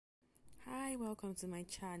Welcome to my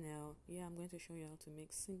channel. I'm going to show you how to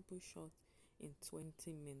make simple shorts in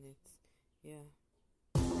 20 minutes.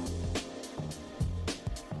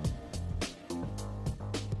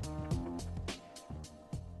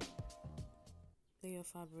 Lay your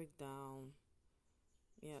fabric down.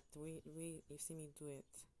 The way you see me do it.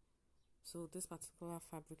 So this particular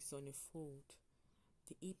fabric is on a fold.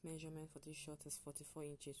 The hip measurement for this short is 44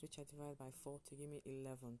 inches, which I divide by 4 to give me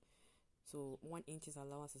 11. So 1 inches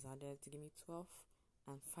allowance is added to give me 12,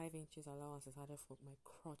 and 5 inches allowance is added for my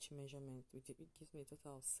crotch measurement, which it gives me a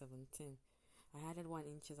total of 17. I added 1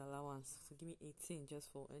 inches allowance to give me 18,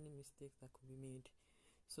 just for any mistakes that could be made.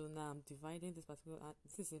 So now I'm dividing this particular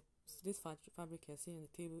this fabric you see on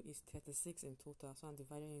the table is 36 in total, so I'm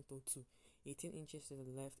dividing it into 2, 18 inches to the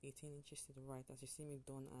left, 18 inches to the right, as you see me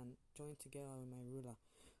done and join together with my ruler.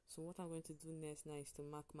 So what I'm going to do next now is to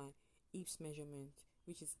mark my hips measurement,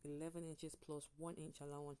 which is 11 inches plus 1 inch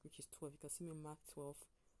allowance, which is 12. You can see me mark 12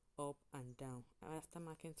 up and down. After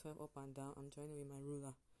marking 12 up and down, I'm joining with my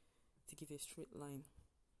ruler to give a straight line.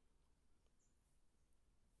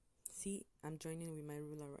 See, I'm joining with my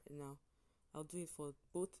ruler right now. I'll do it for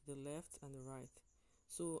both the left and the right.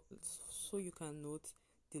 So you can note,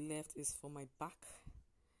 the left is for my back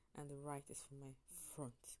and the right is for my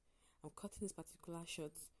front. I'm cutting this particular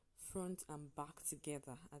short front and back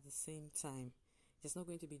together at the same time. It's not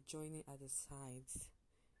going to be joining at the sides.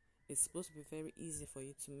 It's supposed to be very easy for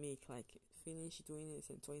you to make, like finish doing it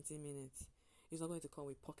in 20 minutes. It's not going to come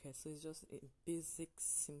with pockets, so it's just a basic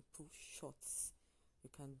simple shorts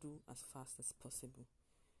you can do as fast as possible.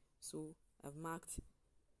 So I've marked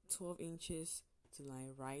 12 inches to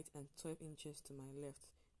my right and 12 inches to my left.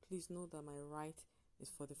 Please note that my right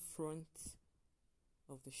is for the front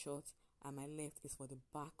of the short and my left is for the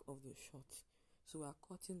back of the short. So we are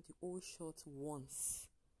cutting the whole short once.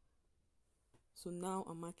 So now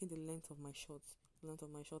I'm marking the length of my short. The length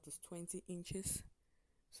of my short is 20 inches.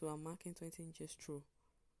 So I'm marking 20 inches through.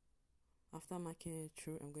 After marking it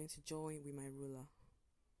through, I'm going to join with my ruler.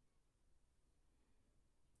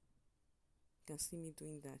 You can see me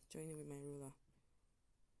doing that, joining with my ruler.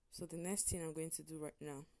 So the next thing I'm going to do right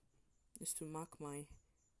now is to mark my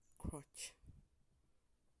crotch.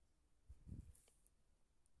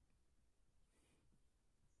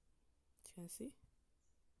 You can see.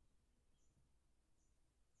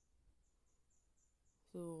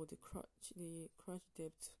 So the crotch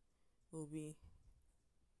depth will be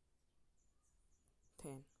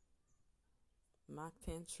 10. Mark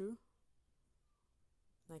 10 through,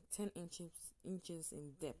 like 10 inches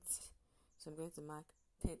in depth. So I'm going to mark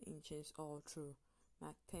 10 inches all through.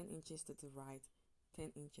 Mark 10 inches to the right,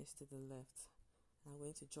 10 inches to the left. I'm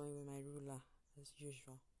going to join with my ruler as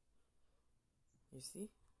usual. You see,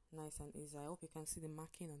 nice and easy. I hope you can see the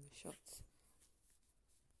marking on the shorts.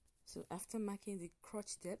 So after marking the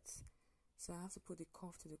crotch depth, so I have to put the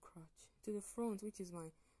cuff to the crotch, to the front, which is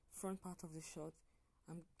my front part of the short.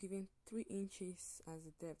 I'm giving 3 inches as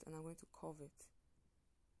the depth, and I'm going to curve it.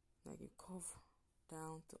 Like you curve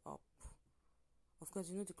down to up. Of course,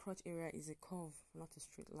 you know the crotch area is a curve, not a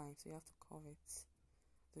straight line, so you have to curve it.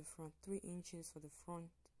 The front, 3 inches for the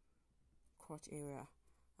front crotch area.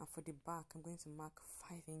 And for the back, I'm going to mark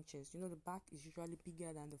 5 inches. You know the back is usually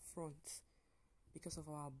bigger than the front because of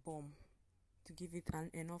our bum, to give it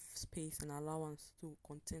enough space and allowance to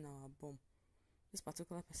contain our bum. This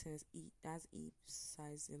particular person has hip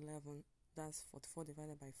size 11, that's 44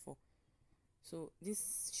 divided by 4. So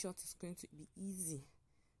this short is going to be easy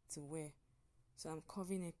to wear. So I'm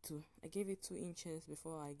curving it too. I gave it 2 inches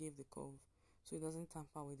before I gave the curve, so it doesn't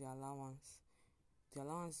tamper with the allowance. The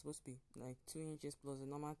allowance is supposed to be like 2 inches plus the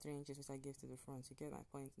normal 3 inches which I gave to the front. You get my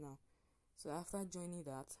point now. So after joining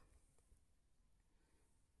that,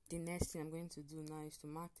 the next thing I'm going to do now is to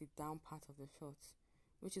mark the down part of the short,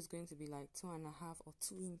 which is going to be like 2.5 or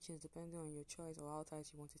 2 inches depending on your choice or how tight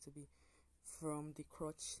you want it to be, from the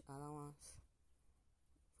crotch allowance,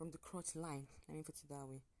 from the crotch line, let me put it that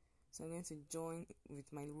way. So I'm going to join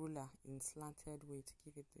with my ruler in slanted way to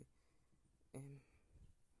give it the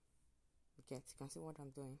you can see what I'm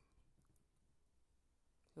doing.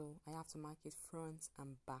 So I have to mark it front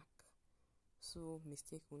and back, so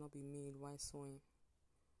mistake will not be made while sewing.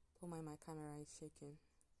 Don't mind my camera is shaking.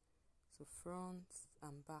 So front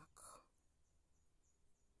and back.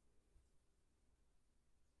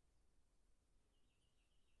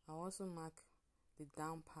 I'll also mark the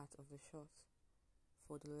down part of the short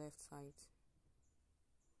for the left side.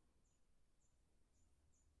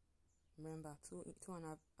 Remember,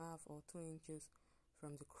 2.5 or 2 inches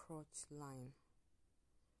from the crotch line,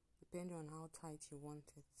 depending on how tight you want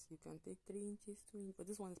it. You can take 3 inches, 2 inches, but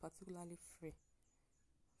this one is particularly free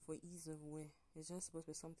for ease of wear. It's just supposed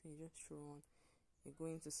to be something you just throw on. You're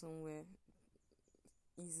going to somewhere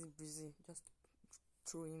easy breezy, just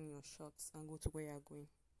throw in your shorts and go to where you're going.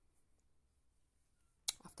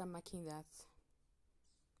 After marking that,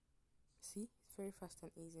 see, it's very fast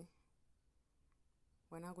and easy.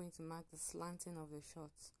 We're now going to mark the slanting of the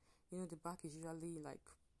shorts. You know, the back is usually like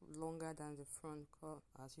longer than the front,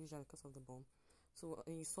 as usual, because of the bum. So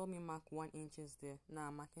you saw me mark 1 inch there. Now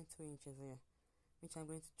I'm marking 2 inches here, which I'm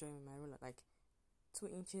going to join with my ruler, like 2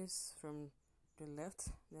 inches from the left,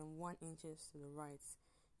 then 1 inch to the right.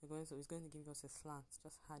 It's going to give us a slant.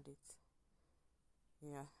 Just add it.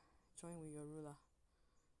 Yeah, join with your ruler.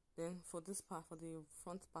 Then for this part, for the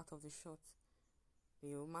front part of the short,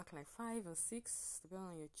 you mark like 5 or 6, depending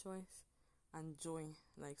on your choice, and join,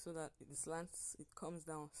 like, so that it comes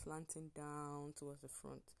down, slanting down towards the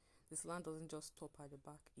front. The slant doesn't just stop at the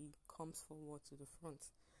back, it comes forward to the front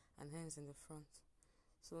and ends in the front.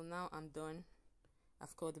 So now I'm done.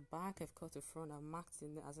 I've cut the back, I've cut the front, I've marked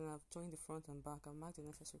in, as in I've joined the front and back, I've marked the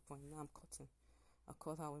necessary point. Now I'm cutting. I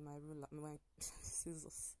cut out with my ruler, my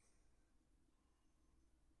scissors.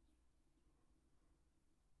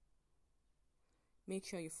 Make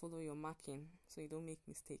sure you follow your marking so you don't make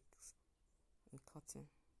mistakes in cutting,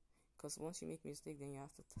 because once you make mistake, then you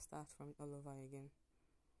have to start from all over again.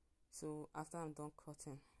 So after I'm done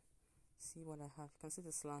cutting, see what I have. You can see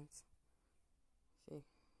the slant. Okay,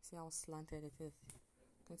 see how slanted it is.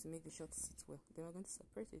 I'm going to make the short sit well. Then we're going to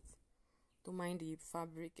separate it. Don't mind the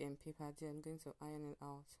fabric and paper there. I'm going to iron it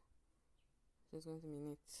out. So it's going to be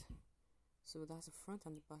neat. So that's the front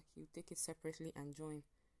and the back. You take it separately and join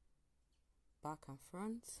back and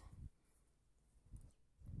front.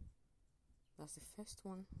 That's the first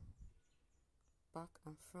one. Back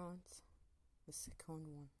and front. The second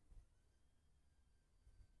one.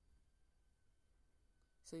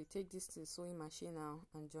 So you take this to the sewing machine now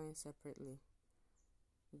and join separately.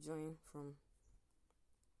 Join from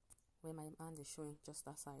where my hand is showing, just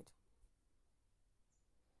that side.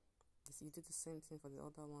 You do the same thing for the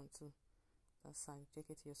other one too. That side. Take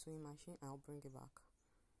it to your sewing machine and I'll bring it back.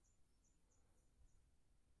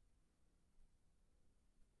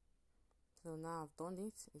 So now I've done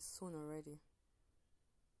it. It's sewn already.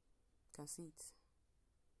 You can see it.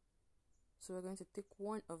 So we're going to take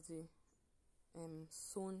one of the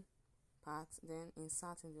sewn part, then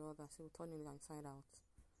insert in the other. So we'll turn it inside out,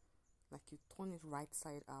 like you turn it right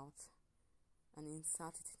side out and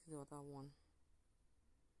insert it into the other one.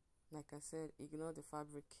 Like I said, ignore the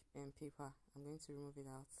fabric and paper. I'm going to remove it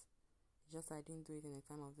out. Just I didn't do it in the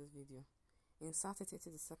time of this video. Insert it into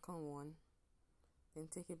the second one, then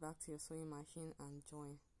take it back to your sewing machine and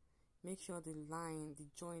join. Make sure the line,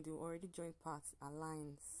 the already joined parts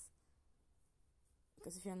aligns,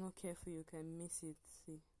 because if you're not careful you can miss it.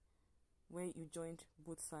 See, where you joined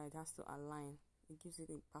both sides has to align. It gives it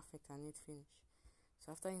a perfect and neat finish.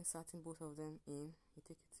 So after inserting both of them in, you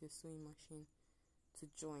take it to your sewing machine to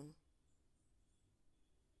join.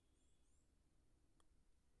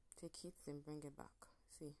 Take it and bring it back.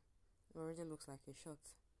 See, it already looks like a short.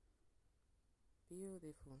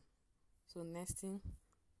 Beautiful. So next thing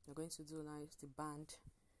you're going to do now is the band.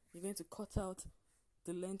 You're going to cut out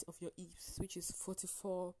the length of your hips, which is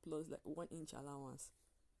 44 plus like 1 inch allowance.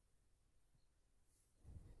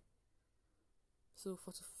 So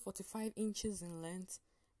 45 inches in length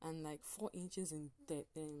and like 4 inches in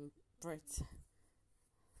depth and breadth.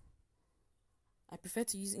 I prefer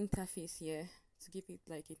to use interface here to give it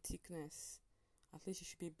like a thickness. At least it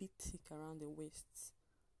should be a bit thick around the waist.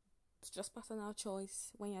 It's just personal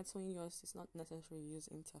choice. When you're sewing yours, it's not necessary to use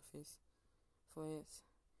interface for it.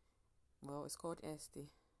 Well, it's called ST.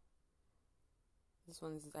 This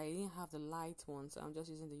one is, I didn't have the light one, so I'm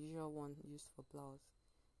just using the usual one used for blouse.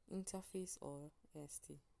 Interface or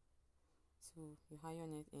ST. So you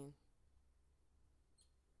iron it in.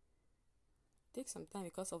 Take some time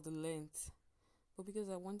because of the length, but because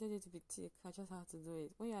I wanted it to be thick, I just had to do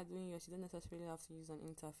it. When you are doing yours, you don't necessarily have to use an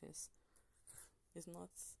interface. It's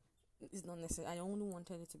not necessary. I only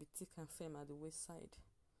wanted it to be thick and firm at the waist side.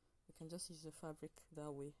 You can just use the fabric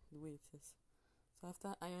that way, the way it is. So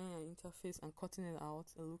after ironing an interface and cutting it out,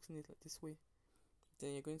 it looks neat like this way.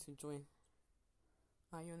 Then you're going to join.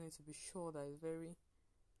 Iron it to be sure that it's very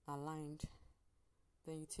aligned.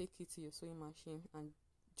 Then you take it to your sewing machine and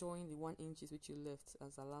join the 1 inch which you left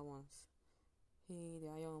as allowance. Hey, the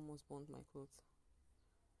iron almost burnt my clothes.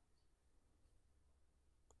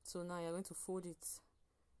 So now you're going to fold it.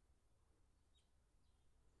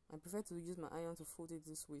 I prefer to use my iron to fold it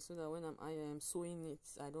this way, so that when I'm sewing it,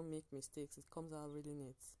 I don't make mistakes. It comes out really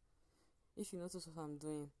neat. If you notice what I'm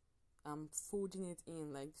doing, I'm folding it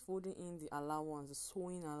in, like folding in the allowance, the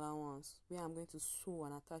sewing allowance, where I'm going to sew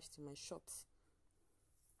and attach to my shorts.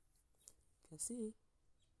 You can see,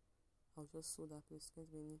 I'll just sew that place. It's going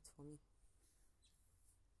to be neat for me.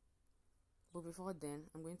 But before then,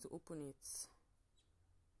 I'm going to open it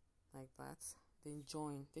like that, then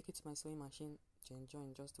join. Take it to my sewing machine, then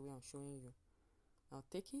join just the way I'm showing you. I'll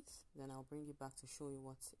take it, then I'll bring it back to show you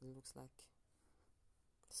what it looks like.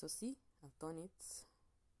 So see, I've done it.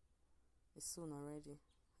 It's sewn already.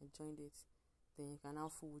 I joined it. Then you can now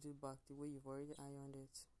fold it back the way you've already ironed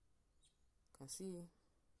it. You can see,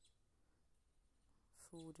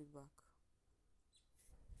 fold it back.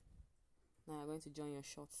 Now you're going to join your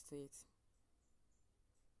shorts to it.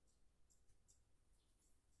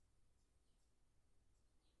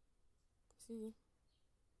 See,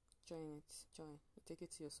 join it, join. You take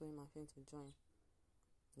it to your sewing machine to join.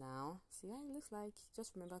 Now, see how it looks like.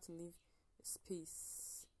 Just remember to leave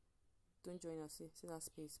space. Don't join us. See that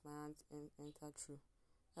space, my hand enter through.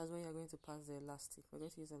 That's when you're going to pass the elastic. We're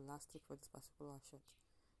going to use elastic for this particular shirt,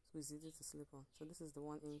 so it's easy to slip on. So this is the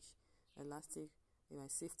 1 inch elastic with my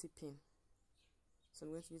safety pin. So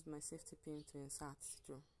I'm going to use my safety pin to insert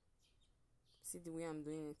through. See the way I'm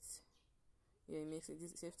doing it? Yeah, it makes it,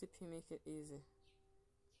 this safety pin makes it easy.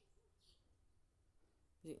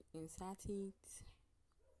 You insert it.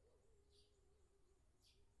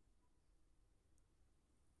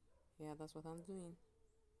 Yeah, that's what I'm doing.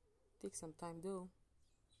 Take some time though,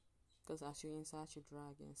 because as you insert, you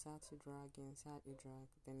drag, insert, you drag, insert, you drag,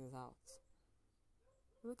 then it's out.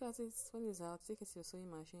 Look at it. When it's out, take it to your sewing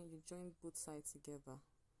machine, you join both sides together,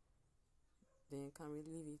 then you can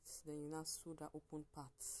relieve it. Then you now sew that open part.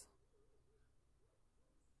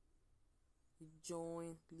 You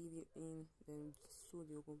join, leave it in, then sew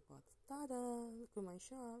the open part. Ta-da! Look at my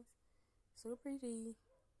shirt, so pretty.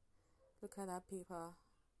 Look at that paper.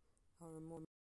 I'll remove